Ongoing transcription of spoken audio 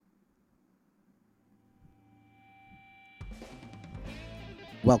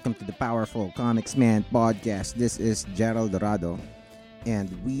Welcome to the Powerful Comics Man podcast. This is Gerald Dorado, and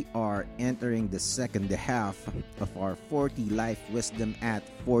we are entering the second half of our 40 Life Wisdom at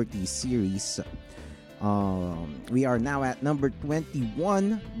 40 series. We are now at number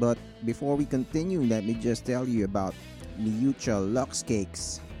 21, but before we continue, let me just tell you about Miyucha Lux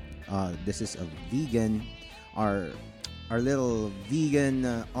Cakes. This is a vegan, our little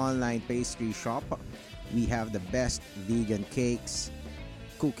vegan online pastry shop. We have the best vegan cakes,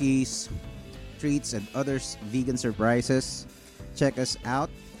 cookies, treats, and other vegan surprises. Check us out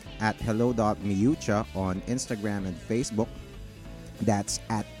at hello.miucha on Instagram and Facebook. That's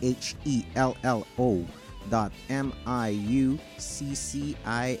at HELLO.MIUCCIA.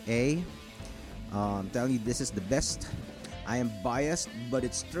 I'm telling you, this is the best. I am biased, but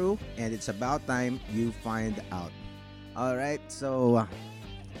it's true, and it's about time you find out. Alright, so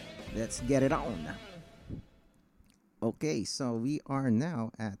let's get it on. Okay, so we are now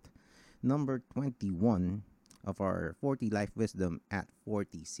at number 21 of our 40 Life Wisdom at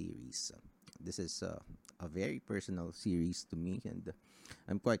 40 series. This is a very personal series to me, and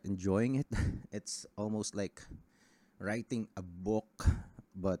I'm quite enjoying it. It's almost like writing a book,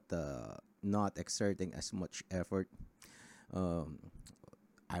 but not exerting as much effort. Um,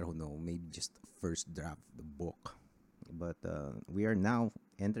 I don't know, maybe just first draft of the book. But we are now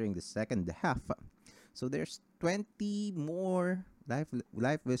entering the second half. So there's 20 more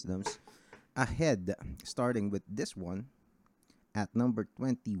life wisdoms ahead, starting with this one at number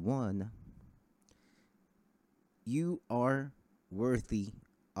 21. You are worthy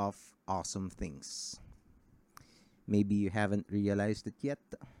of awesome things. Maybe you haven't realized it yet.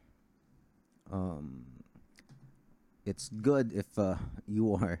 Um, it's good if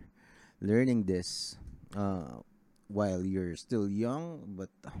you are learning this while you're still young, but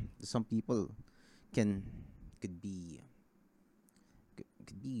some people can could be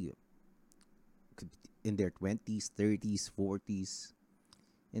could be could be in their 20s, 30s, 40s,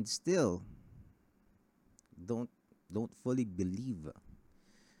 and still don't don't fully believe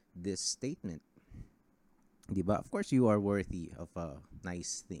this statement. Diba? Of course you are worthy of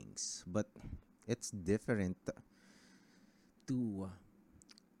nice things, but it's different to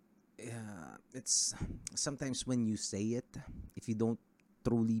it's sometimes when you say it, if you don't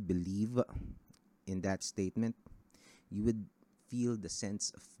truly believe in that statement, you would feel a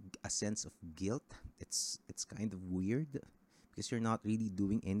sense of guilt. It's kind of weird because you're not really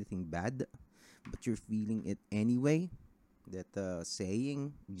doing anything bad, but you're feeling it anyway. That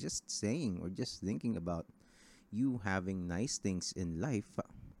saying or just thinking about you having nice things in life,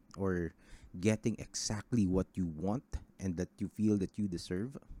 or getting exactly what you want and that you feel that you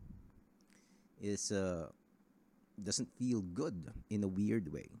deserve, is doesn't feel good in a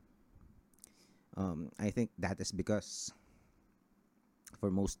weird way. I think that is because for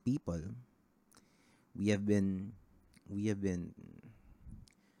most people, we have been we have been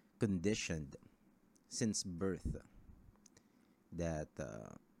conditioned since birth that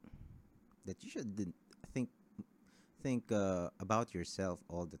that you should think about yourself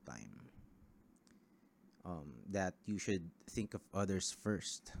all the time. That you should think of others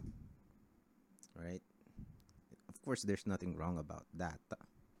first, right? Of course, there's nothing wrong about that,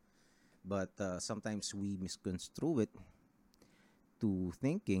 but sometimes we misconstrue it to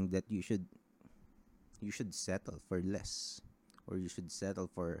thinking that you should settle for less, or you should settle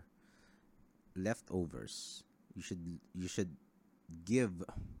for leftovers. You should give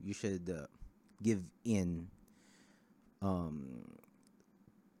you should give in um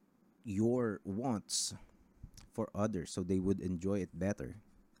your wants for others so they would enjoy it better,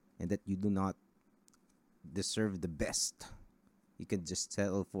 and that you do not deserve the best. You can just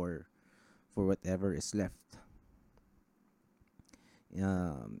settle for whatever is left.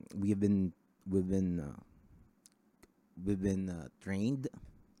 We've been we've been trained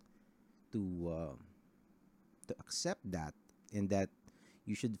to accept that, and that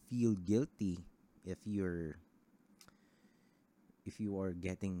you should feel guilty if you are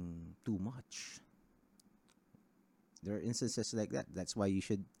getting too much. There are instances like that. That's why you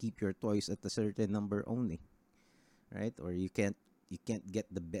should keep your toys at a certain number only, right? Or you can't get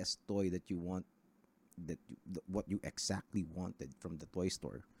the best toy that you want, what you exactly wanted from the toy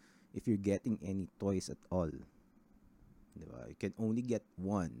store, if you're getting any toys at all. Diba? You can only get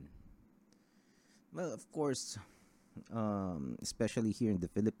one. Well, of course, especially here in the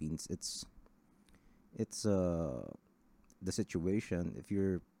Philippines, it's the situation. If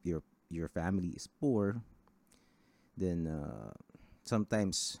your family is poor, then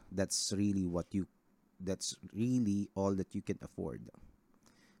sometimes that's really all that you can afford.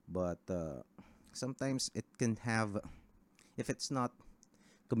 But sometimes it can have, if it's not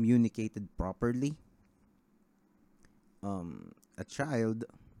communicated properly, a child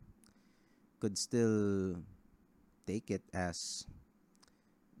could still take it as,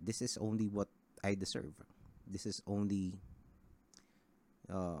 this is only what I deserve. This is only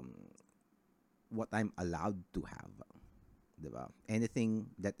um, what I'm allowed to have. Diba? Anything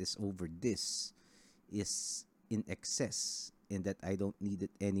that is over this is in excess, and that I don't need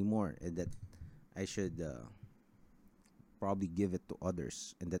it anymore, and that I should probably give it to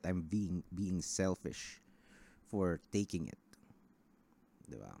others, and that I'm being selfish for taking it.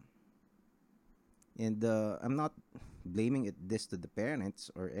 Diba? And I'm not blaming it this to the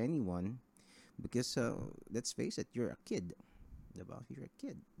parents or anyone, because let's face it, you're a kid. Diba? You're a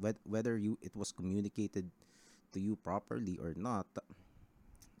kid. Whether you it was communicated to you properly or not,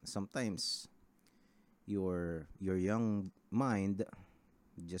 sometimes your young mind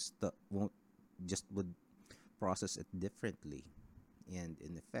just won't just would process it differently, and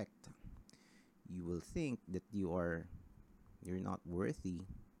in effect, you will think that you're not worthy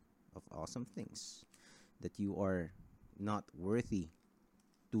of awesome things, that you are not worthy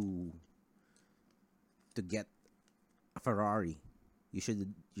to get a Ferrari. You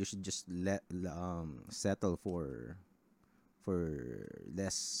should just settle for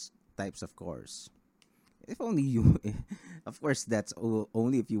less types of cars. If only you, of course, that's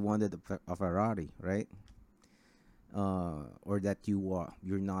only if you wanted a Ferrari, right? Or that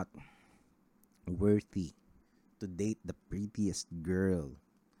you're not worthy to date the prettiest girl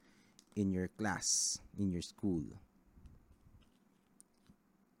in your class, in your school.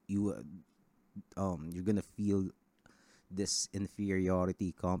 You're gonna feel this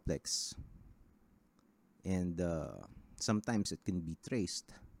inferiority complex, and sometimes it can be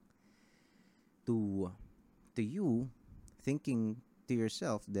traced to you thinking to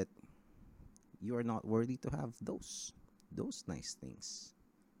yourself that you are not worthy to have those nice things,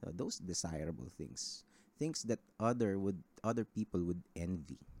 those desirable things that other people would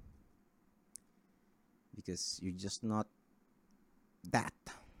envy, because you're just not that.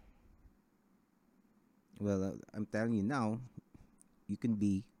 Well, I'm telling you now, you can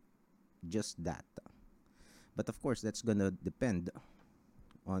be just that. But of course, that's gonna depend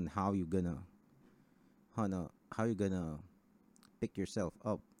on how you gonna pick yourself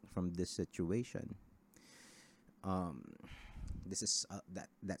up from this situation. Um, this is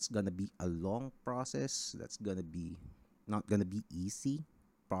that's gonna be a long process. That's gonna be not gonna be easy.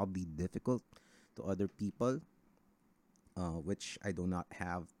 Probably difficult to other people, which I do not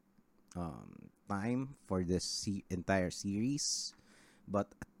have time for this entire series.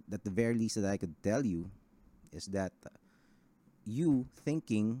 But at the very least that I could tell you is that you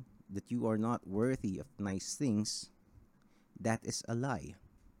thinking that you are not worthy of nice things, that is a lie.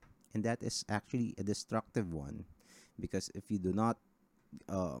 And that is actually a destructive one, because if you do not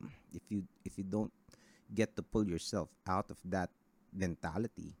if you don't get to pull yourself out of that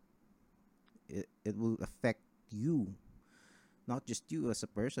mentality, it will affect you, not just you as a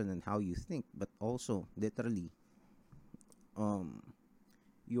person and how you think, but also literally um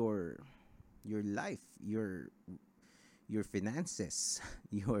your life, your finances,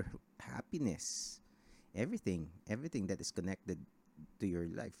 your happiness, everything that is connected to your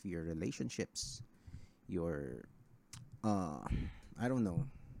life, your relationships, your uh I don't know,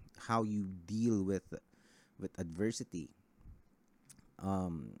 how you deal with adversity.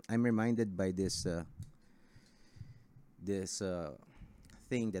 I'm reminded by this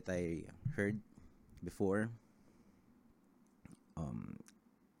thing that I heard before. um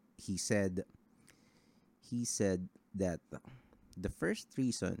he said he said that the first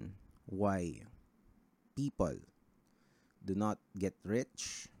reason why people do not get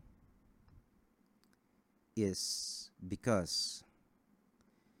rich is because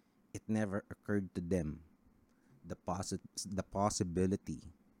it never occurred to them the possibility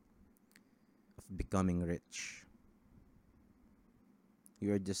of becoming rich.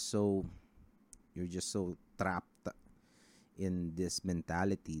 You're just so trapped in this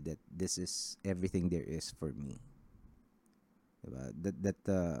mentality that this is everything there is for me. Diba?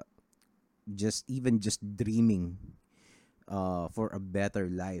 That just dreaming for a better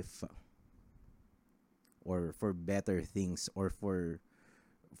life, or for better things, or for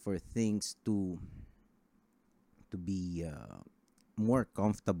things to be more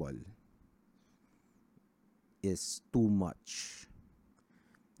comfortable is too much.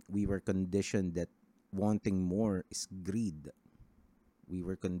 We were conditioned that wanting more is greed. We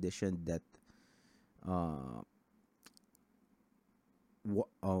were conditioned that uh,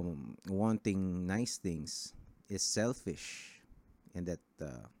 wanting nice things is selfish, and that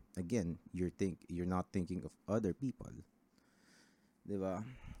again, you're not thinking of other people. diba?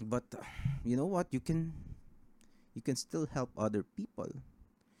 But you know what? You can still help other people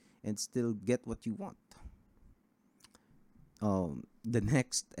and still get what you want. The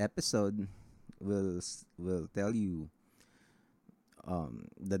next episode will tell you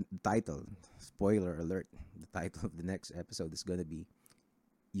the title. Spoiler alert: the title of the next episode is gonna be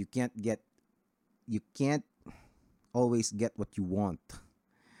 "You can't get you can't always get what you want,"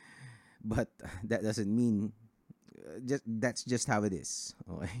 but that doesn't mean just that's just how it is.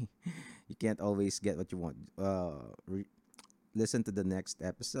 Okay, you can't always get what you want. Listen to the next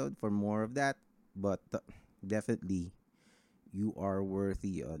episode for more of that, but definitely you are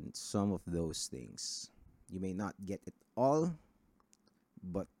worthy on some of those things. You may not get it all,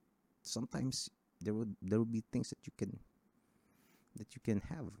 but sometimes there will be things that you can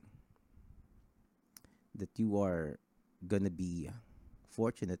have, that you are gonna be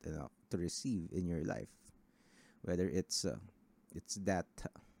fortunate enough to receive in your life, whether it's that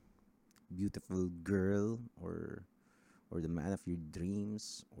beautiful girl, or the man of your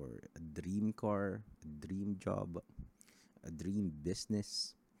dreams, or a dream car, a dream job, a dream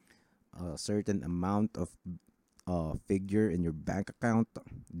business, a certain amount of figure in your bank account,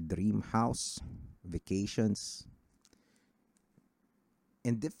 dream house, vacations,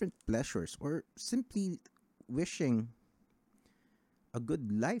 and different pleasures, or simply wishing a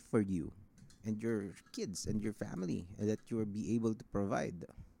good life for you and your kids and your family, and that you will be able to provide,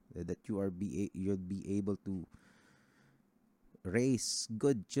 that you'll be able to raise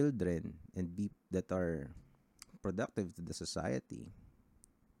good children and be that are productive to the society.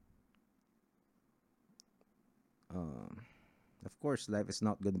 um, of course, life is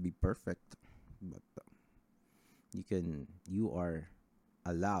not going to be perfect, but you are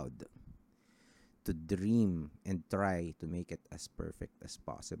allowed to dream and try to make it as perfect as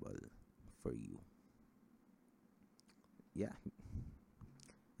possible for you. Yeah,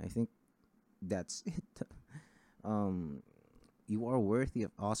 I think that's it. um you are worthy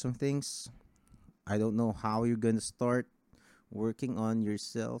of awesome things. I don't know how you're going to start working on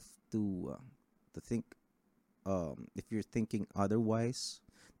yourself to think, if you're thinking otherwise,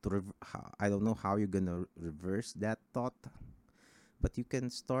 I don't know how you're going to reverse that thought, but you can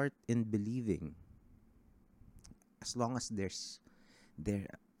start in believing. As long as there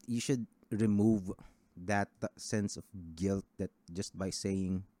you should remove that sense of guilt, that just by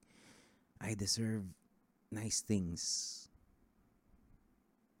saying I deserve nice things.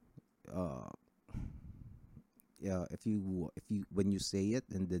 uh yeah, if you when you say it,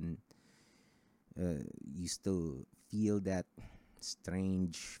 and then you still feel that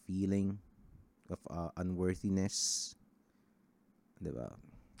strange feeling of unworthiness, diba?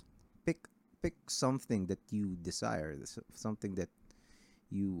 Pick something that you desire, something that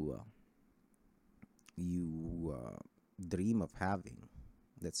you dream of having.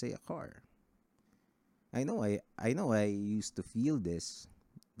 Let's say a car. I know I used to feel this,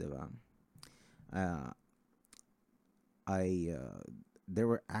 diba? uh, I There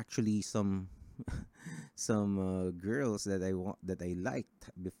were actually some girls that I liked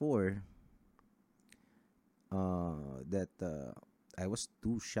before, that I was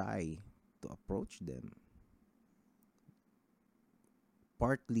too shy to approach them,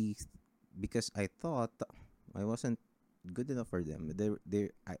 partly because I thought I wasn't good enough for them.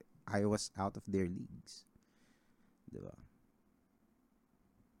 I was out of their leagues, diba?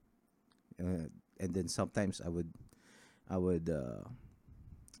 Uh, and then sometimes I would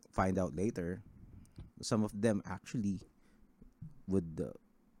find out later some of them actually would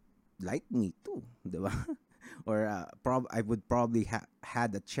like me too, diba? Or I would probably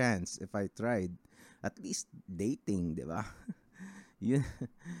had a chance if I tried at least dating, diba? you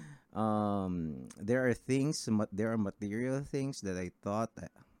there are there are material things that I thought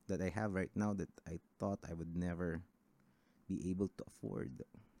that I have right now that I thought I would never be able to afford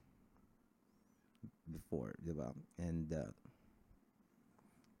before, diba? And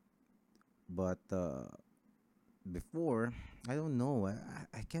but before, I don't know,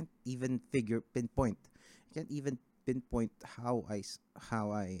 I can't even pinpoint. I can't even pinpoint how I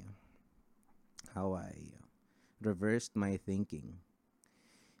reversed my thinking.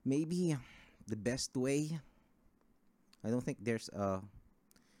 Maybe the best way, I don't think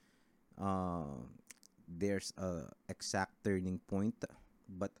uh there's a exact turning point,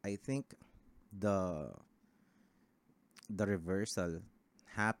 but I think the the reversal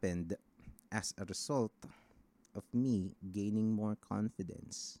happened as a result of me gaining more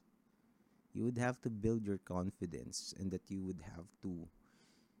confidence. You would have to build your confidence, and that you would have to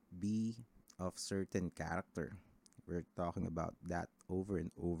be of certain character. We're talking about that over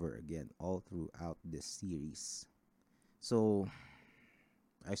and over again all throughout this series. So,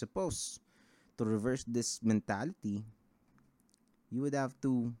 I suppose to reverse this mentality, you would have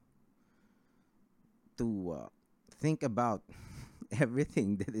to think about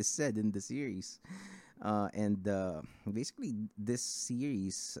everything that is said in the series. And basically, this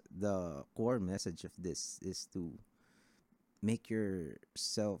series, the core message of this is to make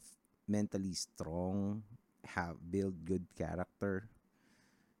yourself mentally strong, have build good character,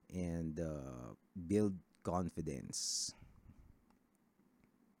 and build confidence.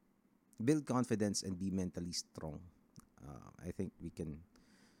 Build confidence and be mentally strong. I think we can,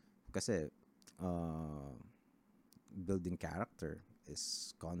 kasi uh, building character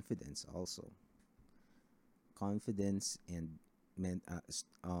is confidence also. Confidence and men,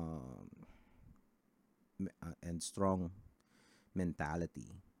 and strong mentality.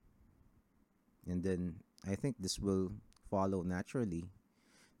 And then I think this will follow naturally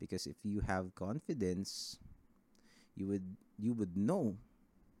because if you have confidence, you would know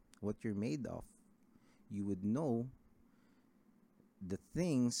what you're made of. You would know the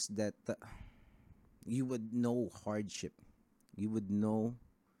things that you would know hardship. You would know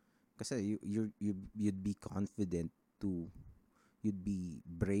kasi you'd be confident to you'd be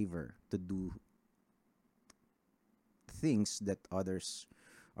braver to do things that others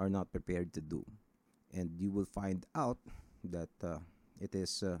are not prepared to do, and you will find out that it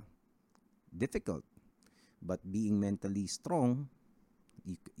is difficult, but being mentally strong,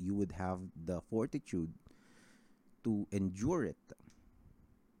 you would have the fortitude to endure it.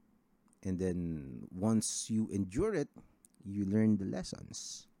 And then once you endure it, you learn the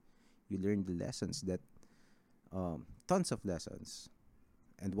lessons. You learn the lessons that tons of lessons.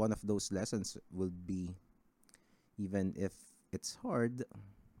 And one of those lessons will be, even if it's hard,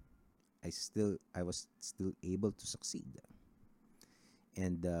 I was still able to succeed.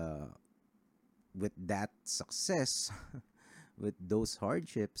 And with that success, with those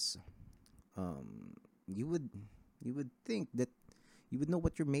hardships, you would think that you would know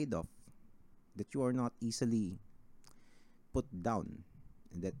what you're made of, that you are not easily put down,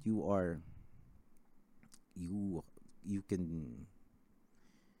 and that you you can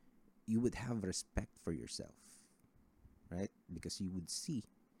you would have respect for yourself, right? Because you would see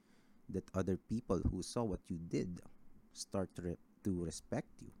that other people who saw what you did start to respect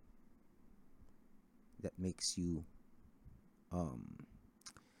you. That makes you um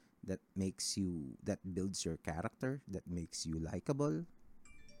that builds your character, that makes you likable.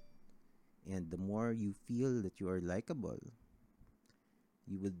 And the more you feel that you are likable,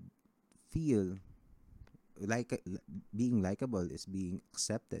 you would feel like being likable is being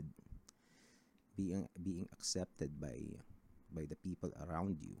accepted, being accepted by the people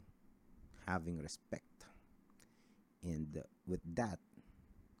around you, having respect. And with that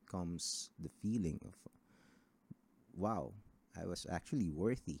comes the feeling of, wow, I was actually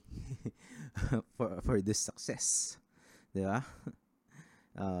worthy for this success. Yeah.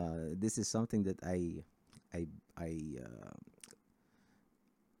 This is something that I I uh,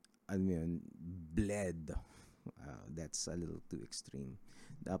 I mean bled. That's a little too extreme.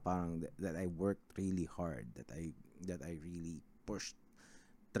 Parang that I worked really hard, that I really pushed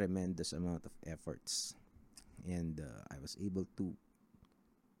tremendous amount of efforts, and I was able to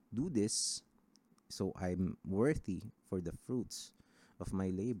do this, so I'm worthy for the fruits of my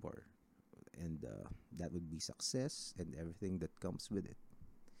labor, and that would be success and everything that comes with it.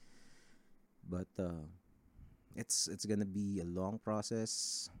 But it's gonna be a long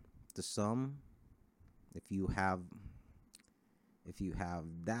process to some. If you have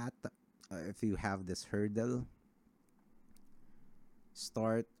that, if you have this hurdle,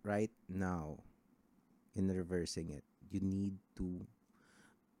 start right now in reversing it. You need to,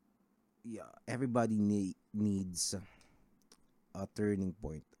 yeah, everybody needs a turning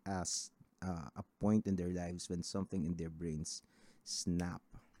point, as a point in their lives when something in their brains snap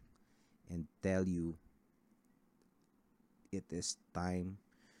and tell you it is time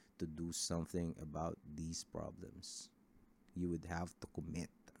to do something about these problems. You would have to commit.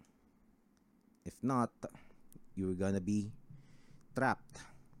 If not, you're gonna be trapped.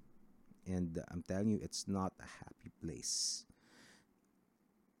 And I'm telling you, it's not a happy place.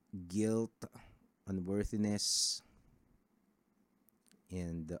 Guilt, unworthiness,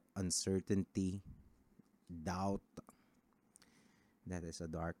 and uncertainty, doubt, that is a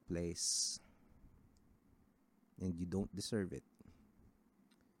dark place. And you don't deserve it.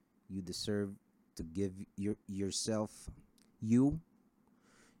 You deserve to give yourself, you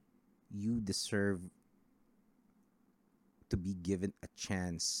you deserve to be given a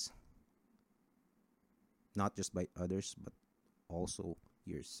chance, not just by others but also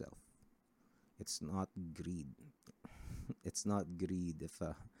yourself. It's not greed. It's not greed if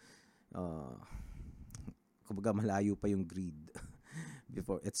uh kumbaga malayo pa yung greed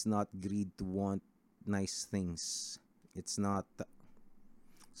before. It's not greed to want nice things. It's not,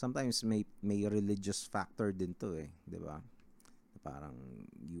 sometimes may religious factor din to eh, 'di ba? Parang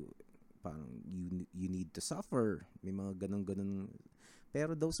you you need to suffer. May mga ganun.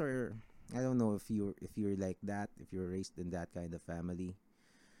 Pero those are, I don't know if you're like that, if you're raised in that kind of family.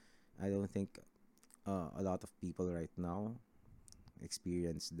 I don't think a lot of people right now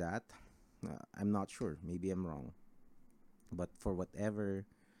experience that. I'm not sure. Maybe I'm wrong. But for whatever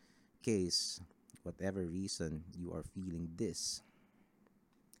case, whatever reason you are feeling this,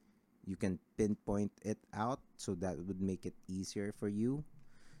 you can pinpoint it out, so that would make it easier for you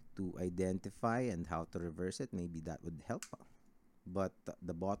to identify and how to reverse it. Maybe that would help. But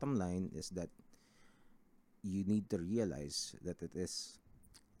the bottom line is that you need to realize that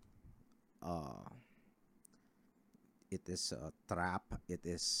uh it is a trap. It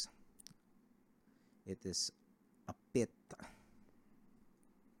is a pit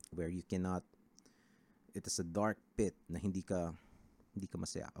where you cannot, it is a dark pit na hindi ka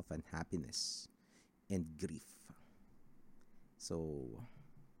masaya, of unhappiness and grief. So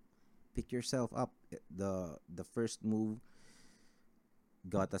pick yourself up. The first move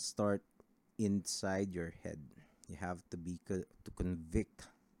gotta start inside your head. You have to be to convict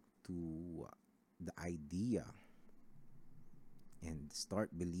to the idea and start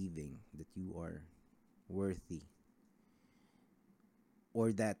believing that you are worthy,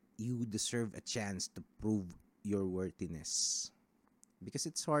 or that you deserve a chance to prove your worthiness. Because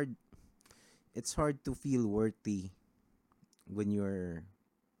it's hard to feel worthy when you're,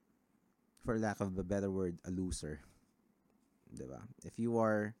 for lack of a better word, a loser. Diba?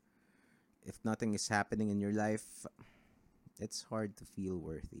 If nothing is happening in your life, it's hard to feel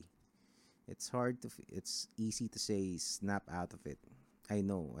worthy. It's easy to say snap out of it. I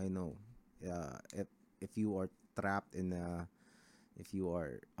know. If you are trapped if you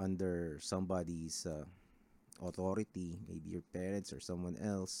are under somebody's authority, maybe your parents or someone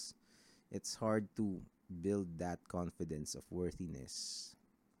else, it's hard to build that confidence of worthiness.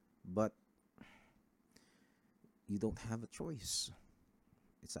 But you don't have a choice.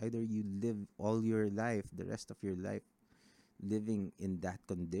 It's either you live all your life, the rest of your life, living in that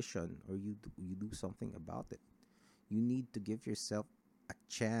condition, or you do something about it. You need to give yourself a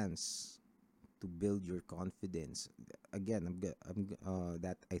chance to build your confidence. Again, that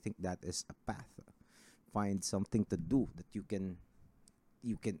I think that is a path. Find something to do that you can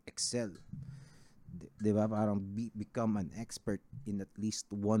excel. Di ba? Parang become an expert in at least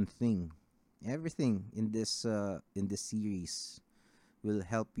one thing. Everything in this series will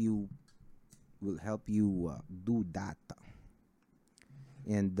help you do that,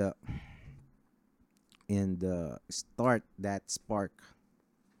 and start that spark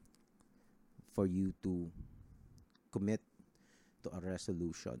for you to commit to a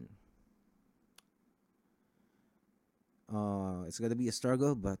resolution. It's gonna be a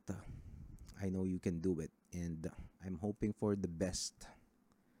struggle, but I know you can do it, and I'm hoping for the best.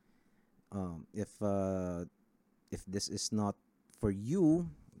 If this is not for you,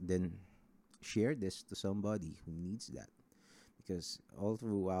 then share this to somebody who needs that. Because all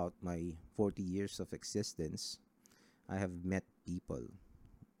throughout my 40 years of existence, I have met people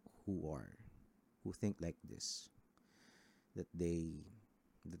who are who think like this, that they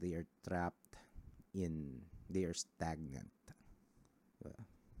are trapped in, they are stagnant. Uh,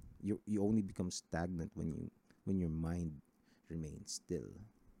 you only become stagnant when your mind remains still.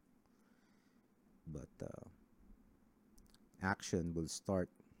 But action will start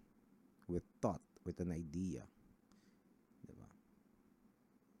with thought, with an idea, diba?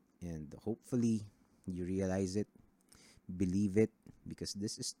 And hopefully you realize it, believe it, because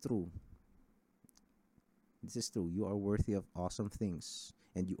this is true. This is true. You are worthy of awesome things,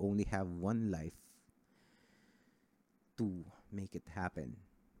 and you only have one life to make it happen,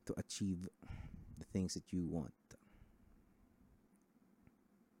 to achieve the things that you want.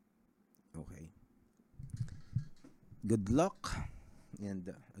 Okay. Good luck,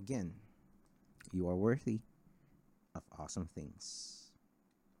 and again, you are worthy of awesome things.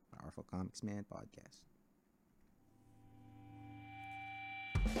 Powerful Comics Man Podcast.